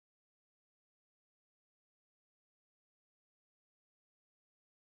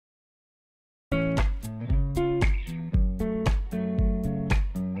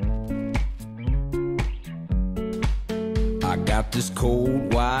got this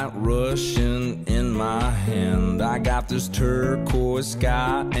cold white Russian in my hand. I got this turquoise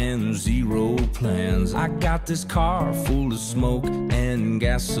sky and zero plans. I got this car full of smoke and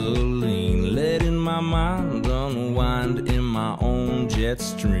gasoline, letting my mind unwind in my own jet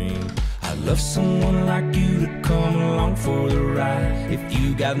stream. I'd love someone like you to come along for the ride. If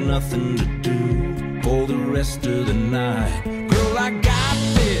you got nothing to do for the rest of the night, girl, I got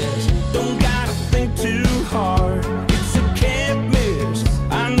this, don't gotta think too hard. It's a can't miss,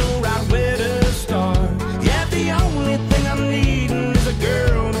 I know right where to start. Yeah, the only thing I'm needing is a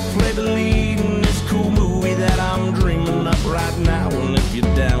girl to play the lead in this cool movie that I'm dreaming up right now. And if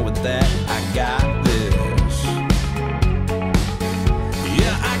you're down with that, I got this.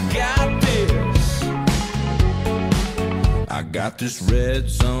 Yeah, I got this. I got this red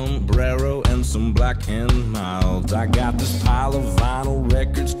sombrero and some black and milds. I got this pile of vinyl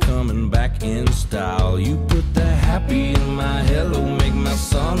records coming back in style. You put the happy in my hello, make my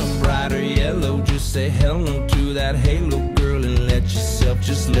sun a brighter yellow. Just say hello to that halo, girl, and let yourself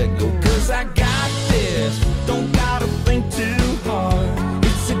just let go. Cause I got this, don't gotta think too hard.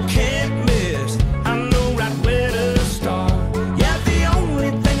 It's a can't miss, I know right where to start. Yeah, the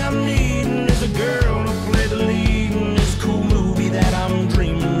only thing I'm needing is a girl to play the lead in this cool movie that I'm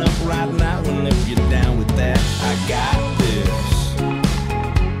dreaming up right now. And if you're down with that, I got this.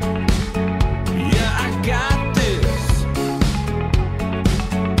 Yeah, I got this.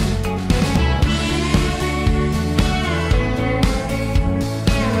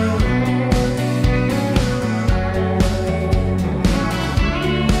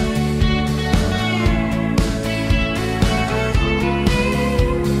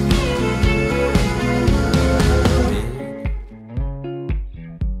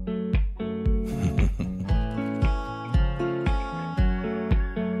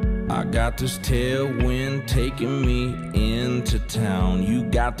 I got this tailwind taking me into town. You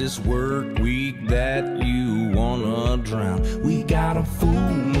got this work week that you wanna drown. We got a full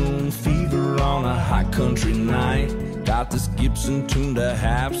moon fever on a high country night. Got this Gibson tuned a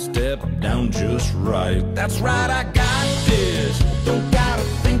half step down just right. That's right, I got this, don't got